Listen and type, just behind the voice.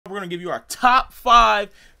going to give you our top 5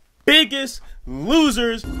 biggest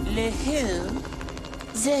losers Le who?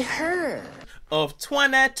 The her. of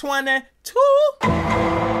 2022.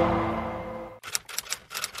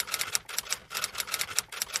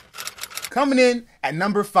 Coming in at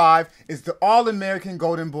number 5 is the All-American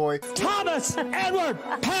Golden Boy, Thomas Edward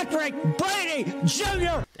Patrick Brady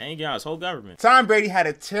Jr. Dang, guys, whole government. Tom Brady had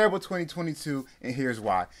a terrible 2022, and here's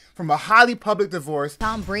why. From a highly public divorce,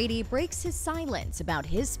 Tom Brady breaks his silence about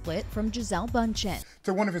his split from Gisele Bündchen,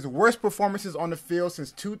 to one of his worst performances on the field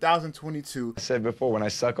since 2022. I said before, when I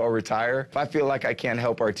suck, I'll retire. If I feel like I can't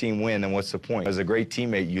help our team win, then what's the point? As a great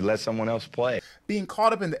teammate, you let someone else play. Being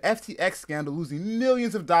caught up in the FTX scandal, losing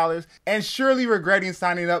millions of dollars, and surely regretting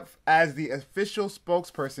signing up as the official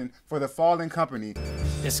spokesperson for the fallen company.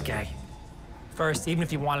 This guy. First, even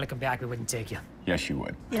if you wanted to come back, we wouldn't take you. Yes, you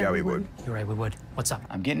would. Yeah, we would. You're right, we would. What's up?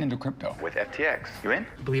 I'm getting into crypto. With FTX. You in?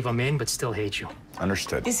 I believe I'm in, but still hate you.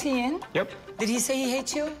 Understood. Is he in? Yep, Did he say he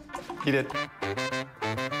hates you? he did.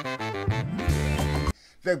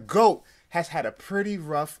 The GOAT has had a pretty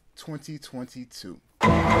rough 2022.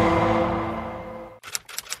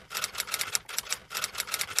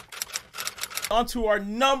 On to our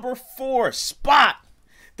number 4 spot.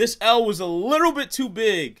 This L was a little bit too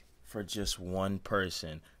big for just one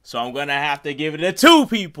person, so I'm gonna have to give it to 2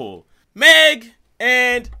 people, Meg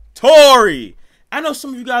and Tori. I know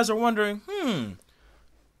some of you guys are wondering,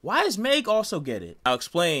 why does Meg also get it? I'll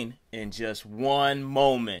explain in just one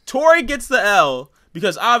moment. Tori gets the L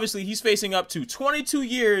because obviously he's facing up to 22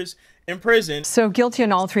 years in prison. So guilty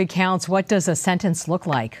on all 3 counts. What does a sentence look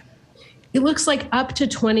like? It looks like up to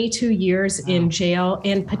 22 years in jail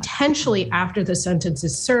and potentially after the sentence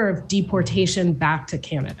is served, deportation back to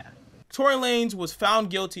Canada. Tory Lanez was found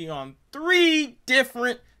guilty on 3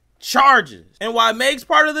 different charges. And why Meg's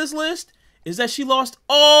part of this list is that she lost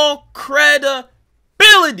all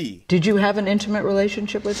credibility. Did you have an intimate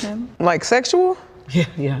relationship with him? Like sexual?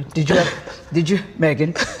 Yeah.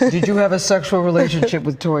 Megan, did you have a sexual relationship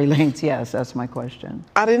with Tory Lanez? Yes, that's my question.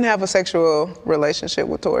 I didn't have a sexual relationship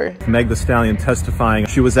with Tory. Meg Thee Stallion testifying.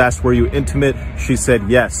 She was asked, were you intimate? She said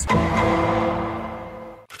yes.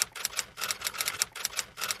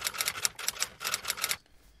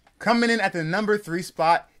 Coming in at the number 3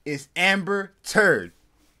 spot is Amber Turd.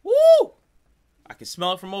 Woo! I can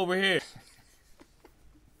smell it from over here.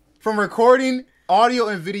 From recording audio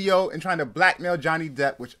and video and trying to blackmail Johnny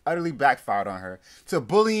Depp, which utterly backfired on her, to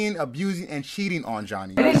bullying, abusing, and cheating on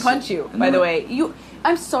Johnny. I didn't punch you, by the way.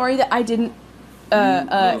 I'm sorry that I didn't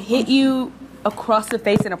hit you across the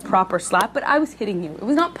face in a proper slap, but I was hitting you. It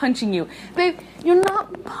was not punching you. Babe, you're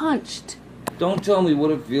not punched. Don't tell me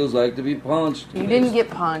what it feels like to be punched. You didn't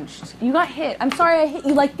get punched. You got hit. I'm sorry I hit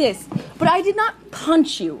you like this, but I did not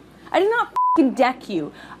punch you. I did not f***ing deck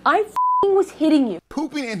you. I f***ing was hitting you.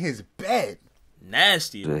 Pooping in his bed.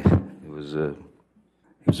 Nasty. It was a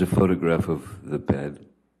photograph of the bed,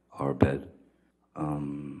 our bed,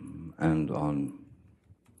 and on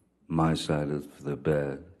my side of the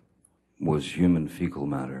bed was human fecal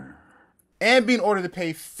matter. And being ordered to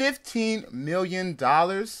pay $15 million,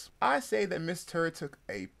 I say that Miss Turd took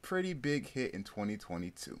a pretty big hit in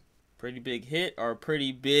 2022. Pretty big hit or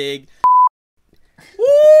pretty big... Woo!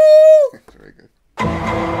 That's very good.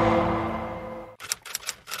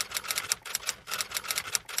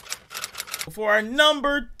 For our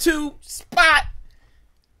number 2 spot,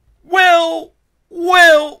 Will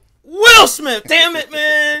Smith. Damn it,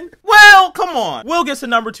 man. Well, come on. Will gets the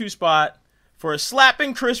number 2 spot for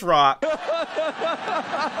slapping Chris Rock.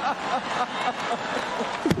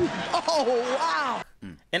 Oh, wow.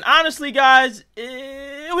 And honestly, guys,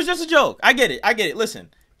 it was just a joke. I get it. Listen,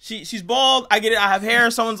 she's bald. I get it. I have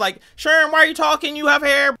hair. Someone's like, Sharon, why are you talking? You have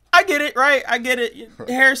hair. I get it, right? I get it.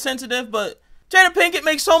 Hair is sensitive, but Jada Pinkett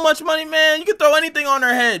makes so much money, man. You can throw anything on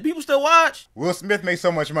her head. People still watch. Will Smith makes so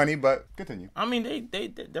much money, but continue. I mean, they're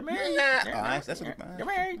married. They're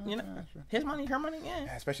married. You know, his money, her money,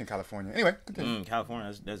 yeah. Especially in California. Anyway, continue.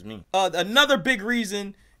 California, that's me. Another big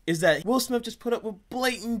reason is that Will Smith just put up with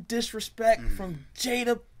blatant disrespect from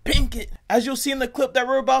Jada Pinkett. As you'll see in the clip that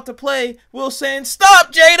we're about to play, Will saying,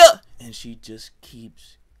 "Stop, Jada!" And she just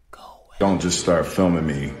keeps going. Don't just start filming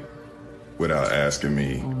me without asking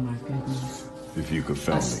me. Oh my goodness. If you could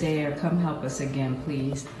film me. Astaire, come help us again,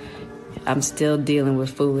 please. I'm still dealing with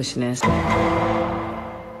foolishness.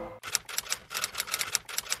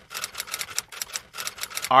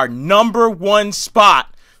 Our number 1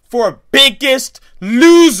 spot for biggest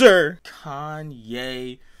loser,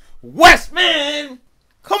 Kanye West, man.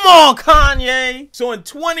 Come on, Kanye. So in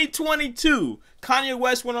 2022, Kanye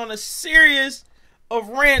West went on a series of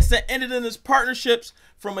rants that ended in his partnerships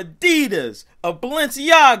from Adidas, a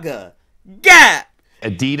Balenciaga, Gap.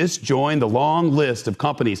 Adidas joined the long list of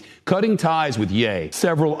companies cutting ties with Ye.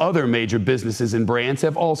 Several other major businesses and brands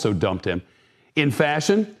have also dumped him. In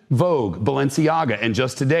fashion, Vogue, Balenciaga, and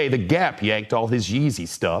just today, The Gap yanked all his Yeezy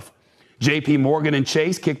stuff. JP Morgan and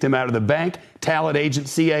Chase kicked him out of the bank. Talent agent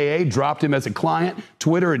CAA dropped him as a client.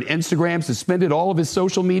 Twitter and Instagram suspended all of his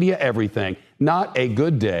social media, everything. Not a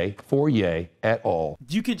good day for Ye at all.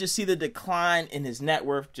 You could just see the decline in his net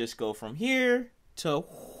worth just go from here to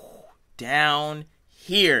down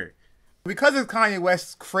here. Because of Kanye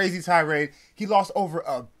West's crazy tirade, he lost over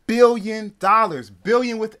 $1 billion.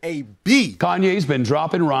 Billion with a B. Kanye's been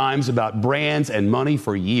dropping rhymes about brands and money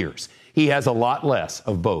for years. He has a lot less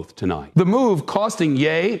of both tonight. The move costing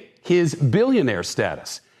Ye his billionaire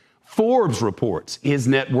status. Forbes reports his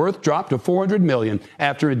net worth dropped to $400 million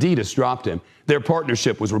after Adidas dropped him. Their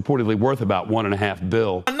partnership was reportedly worth about $1.5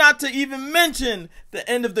 billion. Not to even mention the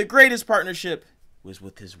end of the greatest partnership was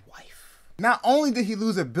with his wife. Not only did he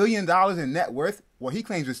lose $1 billion in net worth, what he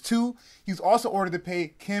claims is $2, he was also ordered to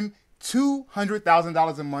pay Kim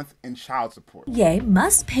 $200,000 a month in child support. Ye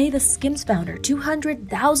must pay the Skims founder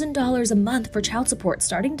 $200,000 a month for child support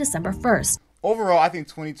starting December 1st. Overall, I think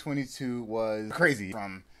 2022 was crazy.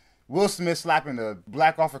 From Will Smith slapping the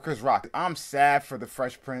black off of Chris Rock. I'm sad for the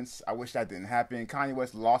Fresh Prince. I wish that didn't happen. Kanye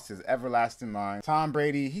West lost his everlasting mind. Tom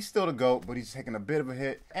Brady, he's still the GOAT, but he's taking a bit of a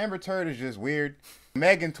hit. Amber Turd is just weird.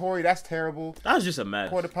 Meg and Tory, that's terrible. That was just a mess.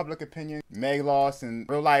 Court of public opinion. Meg lost, and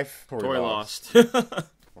real life, Tory lost.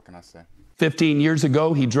 What can I say? 15 years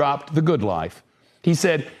ago, he dropped The Good Life. He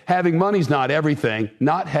said, having money's not everything.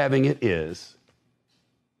 Not having it is.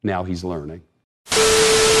 Now he's learning.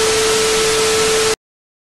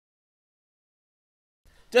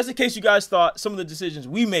 Just in case you guys thought some of the decisions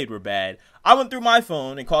we made were bad, I went through my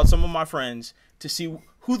phone and called some of my friends to see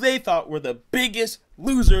who they thought were the biggest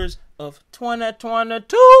losers of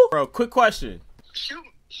 2022. Bro, quick question. Shoot.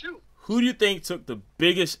 Who do you think took the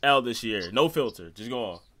biggest L this year? No filter. Just go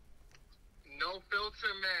on. No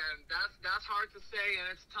filter, man. That's hard to say, and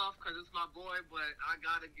it's tough because it's my boy, but I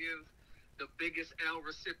got to give the biggest L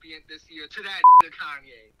recipient this year to that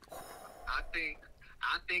Kanye. I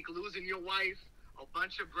think losing your wife, a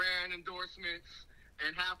bunch of brand endorsements,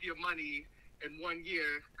 and half your money in 1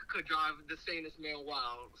 year could drive the sanest man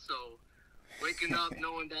wild. So waking up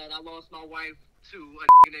knowing that I lost my wife to a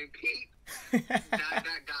named Pete, that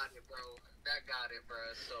got it, bro. That got it, bro.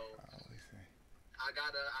 So I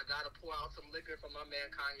gotta pour out some liquor for my man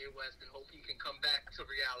Kanye West and hope he can come back to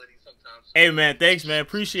reality sometime soon. Hey, man. Thanks, man.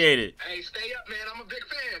 Appreciate it. Hey, stay up, man. I'm a big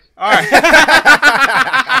fan. All right.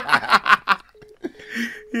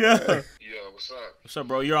 Yeah. Yo, what's up? What's up,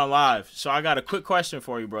 bro? You're on live. So I got a quick question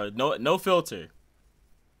for you, bro. No filter.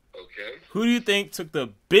 Okay. Who do you think took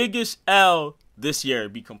the biggest L this year?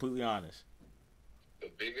 Be completely honest. The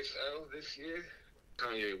biggest L this year?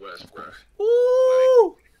 Kanye West, bro.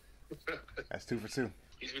 Woo! That's 2 for 2.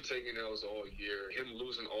 He's been taking L's all year. Him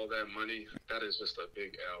losing all that money, that is just a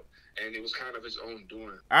big L. And it was kind of his own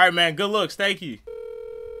doing. All right, man. Good looks. Thank you.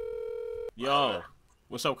 Yo.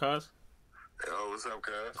 What's up, cuz? Yo, what's up,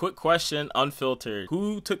 cuz? Quick question, unfiltered.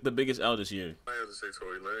 Who took the biggest L this year? I have to say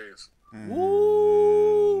Tory Lanez.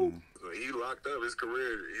 Woo! He locked up his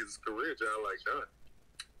career job like that.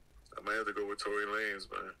 I might have to go with Tory Lanez,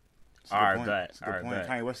 man. All right, bet. All right, bet.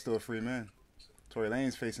 Kanye West still a free man. Tory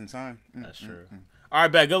Lanez facing time. That's true. All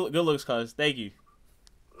right, bet. Good looks, cuz. Thank you.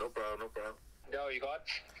 No problem. Yo, you got?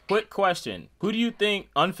 Quick question. Who do you think,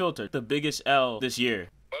 unfiltered, the biggest L this year?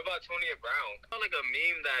 What about Tony Brown? I felt like a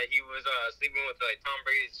meme that he was sleeping with like Tom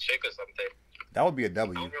Brady's chick or something. That would be a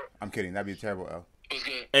W. I'm kidding. That'd be a terrible L.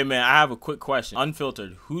 Hey, man, I have a quick question.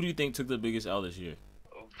 Unfiltered, who do you think took the biggest L this year?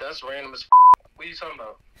 That's random as What are you talking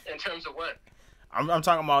about? In terms of what? I'm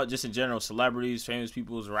talking about just in general, celebrities, famous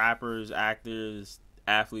people, rappers, actors,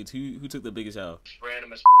 athletes. Who took the biggest L?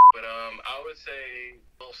 Random as but I would say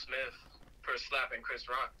Will Smith for slapping Chris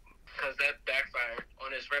Rock because that backfired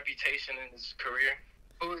on his reputation and his career.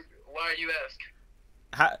 Why are you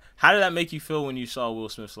asking? How did that make you feel when you saw Will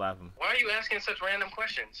Smith slap him? Why are you asking such random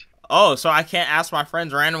questions? Oh, so I can't ask my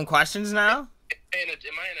friends random questions now? Am I in a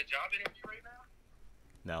job interview right now?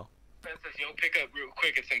 No. That says you don't pick up real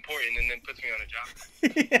quick, it's important, and then puts me on a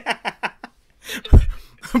job.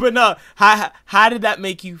 But no, how did that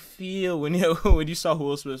make you feel when you saw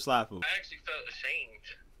Will Smith slap him? I actually felt ashamed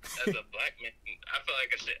as a black man. I feel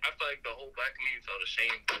like the whole black community felt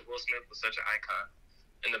ashamed that Will Smith was such an icon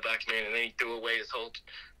in the black community, and then he threw away his whole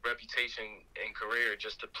reputation and career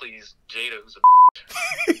just to please Jada, who's a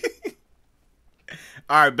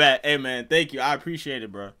All right, bet. Hey, man, thank you. I appreciate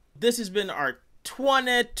it, bro. This has been our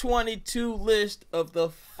 2022 list of the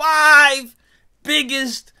 5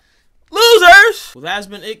 biggest losers. Well, that's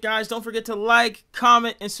been it, guys. Don't forget to like,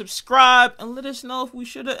 comment, and subscribe, and let us know if we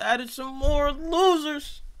should have added some more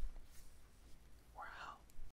losers.